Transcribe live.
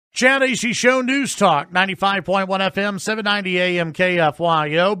Chad Hasty Show, News Talk, 95.1 FM, 790 AM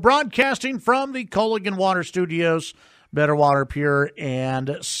KFYO, broadcasting from the Colligan Water Studios. Better water, pure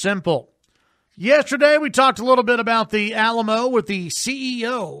and simple. Yesterday, we talked a little bit about the Alamo with the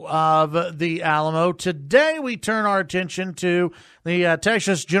CEO of the Alamo. Today, we turn our attention to the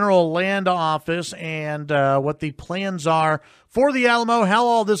Texas General Land Office and what the plans are for the Alamo, how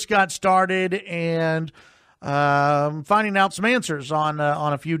all this got started, and finding out some answers on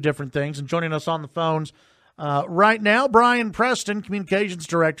a few different things. And joining us on the phones right now, Bryan Preston, Communications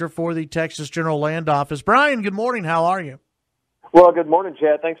Director for the Texas General Land Office. Bryan, good morning. How are you? Well, good morning,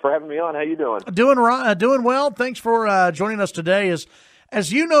 Chad. Thanks for having me on. How you doing? Doing well. Thanks for joining us today.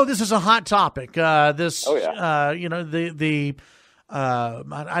 As you know, this is a hot topic. I think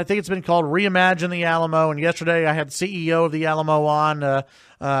it's been called Reimagine the Alamo. And yesterday, I had the CEO of the Alamo on,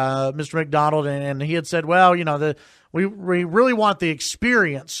 Mr. McDonald, and he had said, "Well, we really want the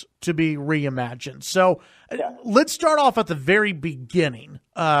experience to be reimagined." So let's start off at the very beginning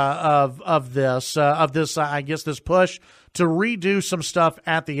of this. I guess this push to redo some stuff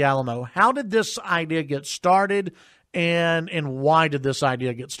at the Alamo. How did this idea get started, and why did this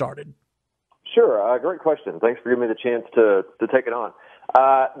idea get started? Sure, great question. Thanks for giving me the chance to take it on.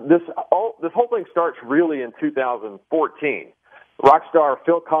 This whole thing starts really in 2014. Rock star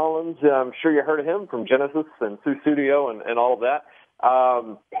Phil Collins, I'm sure you heard of him from Genesis and Sioux Studio and all of that.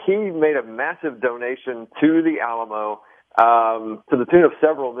 He made a massive donation to the Alamo to the tune of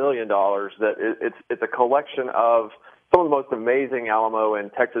several $1 million. That it's a collection of some of the most amazing Alamo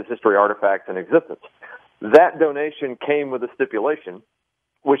and Texas history artifacts in existence. That donation came with a stipulation,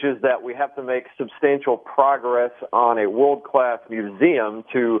 which is that we have to make substantial progress on a world-class museum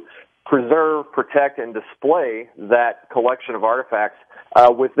to preserve, protect, and display that collection of artifacts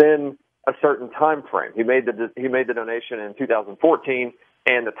within a certain time frame. He made the donation in 2014,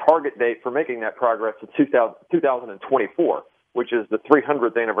 and the target date for making that progress is 2024, which is the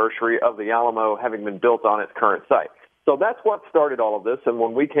 300th anniversary of the Alamo having been built on its current site. So that's what started all of this. And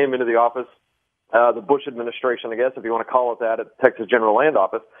when we came into the office, the Bush administration, I guess, if you want to call it that, at the Texas General Land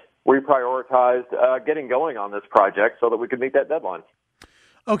Office, we prioritized getting going on this project so that we could meet that deadline.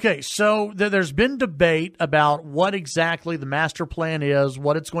 Okay, so there's been debate about what exactly the master plan is,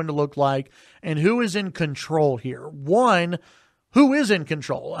 what it's going to look like, and who is in control here. One, who is in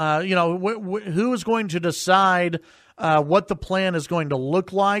control? Who is going to decide what the plan is going to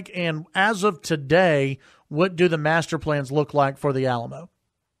look like? And as of today, what do the master plans look like for the Alamo?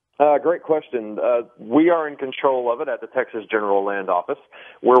 Great question. We are in control of it at the Texas General Land Office.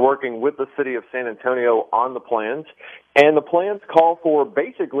 We're working with the city of San Antonio on the plans, and the plans call for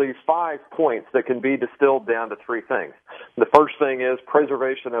basically 5 points that can be distilled down to 3 things. The first thing is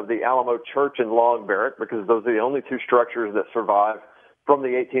preservation of the Alamo Church and Log Barrack, because those are the only 2 structures that survive from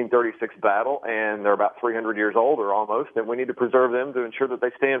the 1836 battle, and they're about 300 years old or almost, and we need to preserve them to ensure that they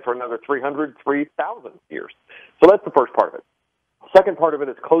stand for another 3,000 years. So that's the first part of it. Second part of it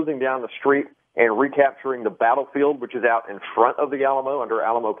is closing down the street and recapturing the battlefield, which is out in front of the Alamo under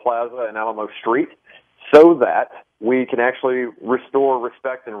Alamo Plaza and Alamo Street, so that we can actually restore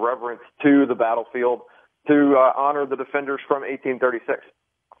respect and reverence to the battlefield to honor the defenders from 1836.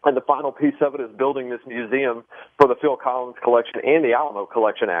 And the final piece of it is building this museum for the Phil Collins collection and the Alamo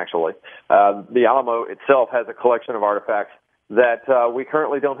collection, actually. The Alamo itself has a collection of artifacts that we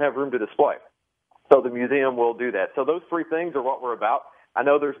currently don't have room to display. So the museum will do that. So those 3 things are what we're about. I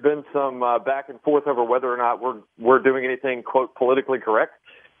know there's been some back and forth over whether or not we're doing anything, quote, politically correct.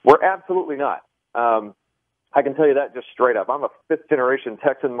 We're absolutely not. I can tell you that just straight up. I'm a 5th-generation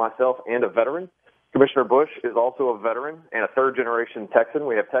Texan myself and a veteran. Commissioner Bush is also a veteran and a 3rd-generation Texan.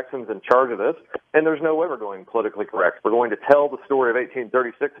 We have Texans in charge of this, and there's no way we're going politically correct. We're going to tell the story of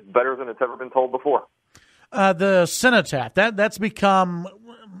 1836 better than it's ever been told before. The cenotaph, that's become,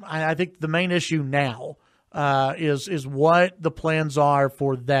 I think, the main issue now is what the plans are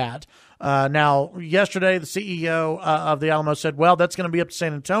for that. Now, yesterday, the CEO of the Alamo said, well, that's going to be up to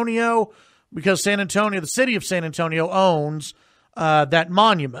San Antonio because the city of San Antonio owns that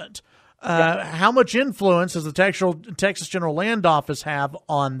monument. How much influence does the Texas General Land Office have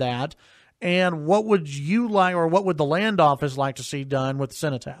on that? And what would you like, or what would the Land Office like to see done with the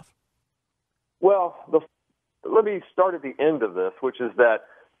cenotaph? Well, let me start at the end of this, which is that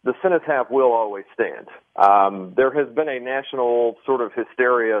the cenotaph will always stand. There has been a national sort of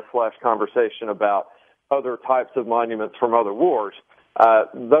hysteria / conversation about other types of monuments from other wars.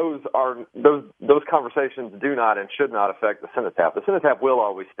 Those conversations do not and should not affect the cenotaph. The cenotaph will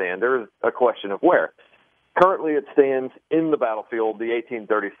always stand. There is a question of where. Currently, it stands in the battlefield, the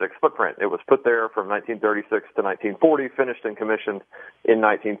 1836 footprint. It was put there from 1936 to 1940, finished and commissioned in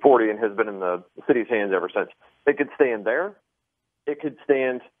 1940, and has been in the city's hands ever since. It could stand there. It could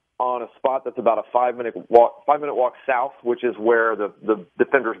stand on a spot that's about a 5-minute walk south, which is where the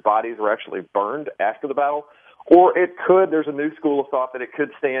defenders' bodies were actually burned after the battle. Or it could, there's a new school of thought that it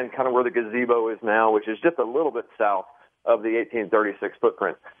could stand kind of where the gazebo is now, which is just a little bit south of the 1836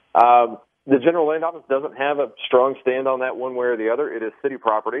 footprint. The General Land Office doesn't have a strong stand on that one way or the other. It is city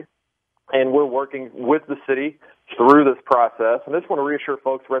property, and we're working with the city through this process. And I just want to reassure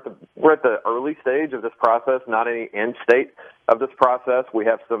folks we're at the early stage of this process, not any end state of this process. We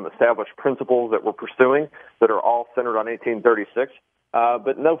have some established principles that we're pursuing that are all centered on 1836,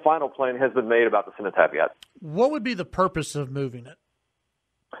 but no final plan has been made about the cenotaph yet. What would be the purpose of moving it?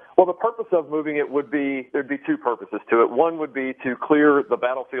 Well, the purpose of moving it there'd be two purposes to it. One would be to clear the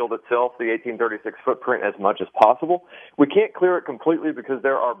battlefield itself, the 1836 footprint, as much as possible. We can't clear it completely because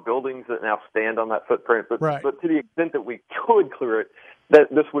there are buildings that now stand on that footprint, but to the extent that we could clear it,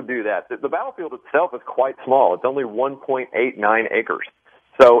 this would do that. The battlefield itself is quite small. It's only 1.89 acres.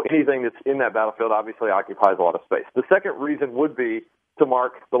 So anything that's in that battlefield obviously occupies a lot of space. The second reason would be to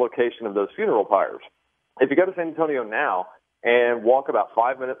mark the location of those funeral pyres. If you go to San Antonio now, and walk about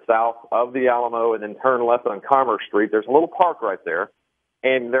 5 minutes south of the Alamo and then turn left on Commerce Street, there's a little park right there,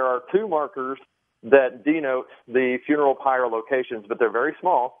 and there are two markers that denote the funeral pyre locations, but they're very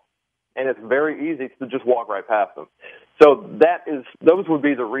small, and it's very easy to just walk right past them. So those would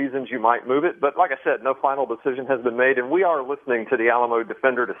be the reasons you might move it, but like I said, no final decision has been made, and we are listening to the Alamo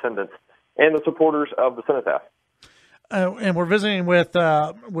defender descendants and the supporters of the cenotaph. And we're visiting with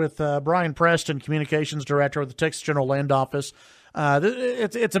Bryan Preston, Communications Director of the Texas General Land Office.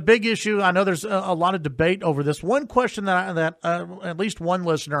 It's a big issue. I know there's a lot of debate over this. One question that at least one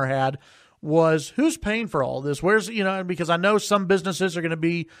listener had was, who's paying for all this? Because I know some businesses are going to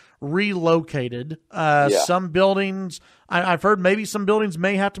be relocated. Some buildings, I've heard maybe some buildings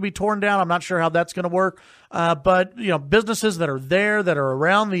may have to be torn down. I'm not sure how that's going to work. But businesses that are there, that are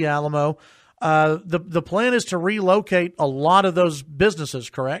around the Alamo, the plan is to relocate a lot of those businesses,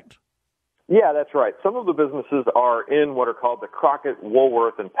 correct? Yeah, that's right. Some of the businesses are in what are called the Crockett,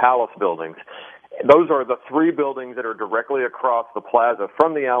 Woolworth, and Palace buildings. Those are the three buildings that are directly across the plaza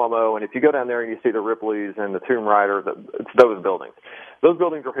from the Alamo, and if you go down there and you see the Ripley's and the Tomb Raider, it's those buildings. Those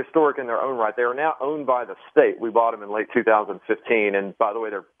buildings are historic in their own right. They are now owned by the state. We bought them in late 2015, and by the way,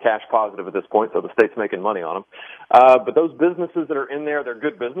 they're cash positive at this point, so the state's making money on them. But those businesses that are in there, they're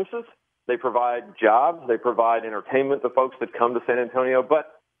good businesses. They provide jobs. They provide entertainment to folks that come to San Antonio,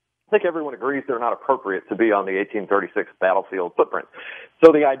 but I think everyone agrees they're not appropriate to be on the 1836 battlefield footprint.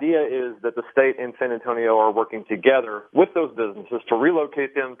 So the idea is that the state and San Antonio are working together with those businesses to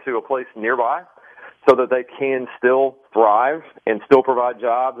relocate them to a place nearby so that they can still thrive and still provide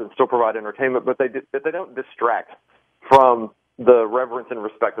jobs and still provide entertainment, but they don't distract from the reverence and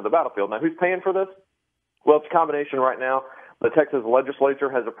respect of the battlefield. Now, who's paying for this? Well, it's a combination right now. The Texas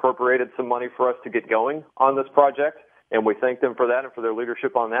legislature has appropriated some money for us to get going on this project, and we thank them for that and for their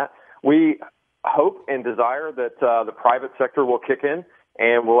leadership on that. We hope and desire that the private sector will kick in,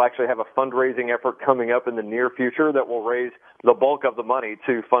 and we'll actually have a fundraising effort coming up in the near future that will raise the bulk of the money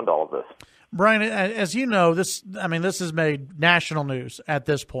to fund all of this. Bryan, as you know, this has made national news at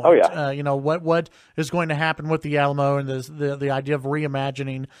this point. Oh, yeah. What is going to happen with the Alamo and the idea of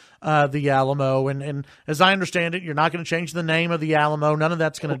reimagining the Alamo. And as I understand it, you're not going to change the name of the Alamo. None of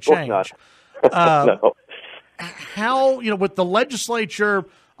that's going to change. No. How, with the legislature,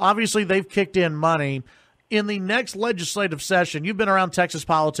 obviously they've kicked in money. In the next legislative session, you've been around Texas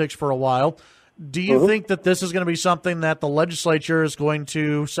politics for a while. Do you think that this is going to be something that the legislature is going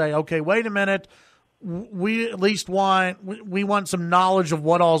to say, okay, wait a minute, we at least want some knowledge of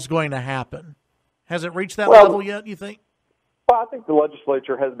what all is going to happen? Has it reached that level yet, you think? Well, I think the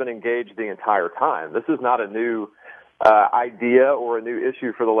legislature has been engaged the entire time. This is not a new idea or a new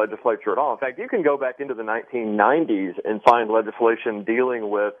issue for the legislature at all. In fact, you can go back into the 1990s and find legislation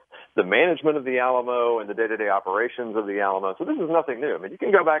dealing with the management of the Alamo and the day-to-day operations of the Alamo. So this is nothing new. I mean, you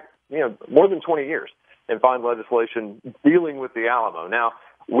can go back, more than 20 years and find legislation dealing with the Alamo. Now,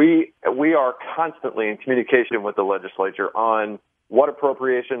 we are constantly in communication with the legislature on what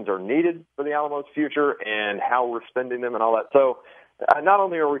appropriations are needed for the Alamo's future and how we're spending them and all that. So not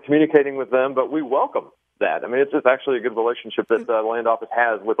only are we communicating with them, but we welcome that. I mean, it's actually a good relationship that the land office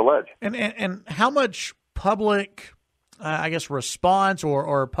has with the ledge. And how much public, response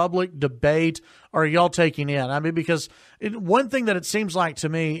or public debate are y'all taking in? I mean, because one thing that it seems like to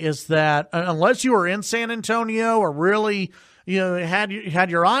me is that unless you are in San Antonio or really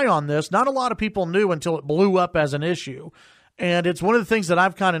had your eye on this. Not a lot of people knew until it blew up as an issue. And it's one of the things that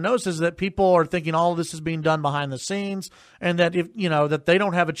I've kind of noticed is that people are thinking all of this is being done behind the scenes, and that that they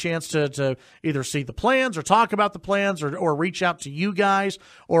don't have a chance to either see the plans or talk about the plans or reach out to you guys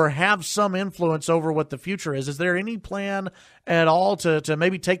or have some influence over what the future is. Is there any plan at all to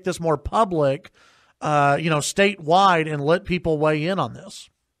maybe take this more public, statewide, and let people weigh in on this?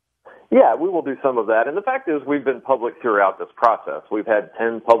 Yeah, we will do some of that. And the fact is we've been public throughout this process. We've had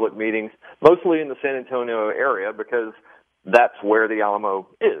 10 public meetings, mostly in the San Antonio area, because that's where the Alamo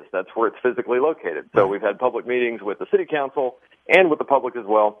is. That's where it's physically located. So we've had public meetings with the city council and with the public as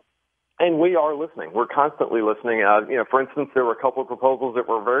well. And we are listening. We're constantly listening. For instance, there were a couple of proposals that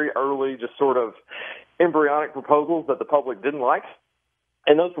were very early, just sort of embryonic proposals that the public didn't like.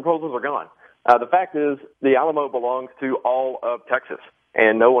 And those proposals are gone. The fact is the Alamo belongs to all of Texas.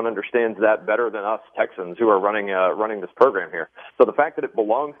 And no one understands that better than us Texans who are running this program here. So the fact that it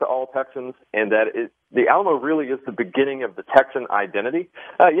belongs to all Texans and that the Alamo really is the beginning of the Texan identity,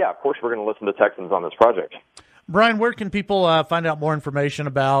 of course we're going to listen to Texans on this project. Bryan, where can people find out more information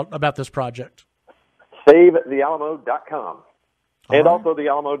about this project? SaveTheAlamo.com and also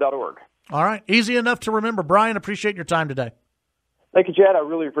thealamo.org. All right. Easy enough to remember. Bryan, appreciate your time today. Thank you, Chad. I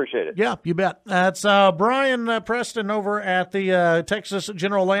really appreciate it. Yeah, you bet. That's Bryan Preston over at the Texas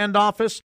General Land Office.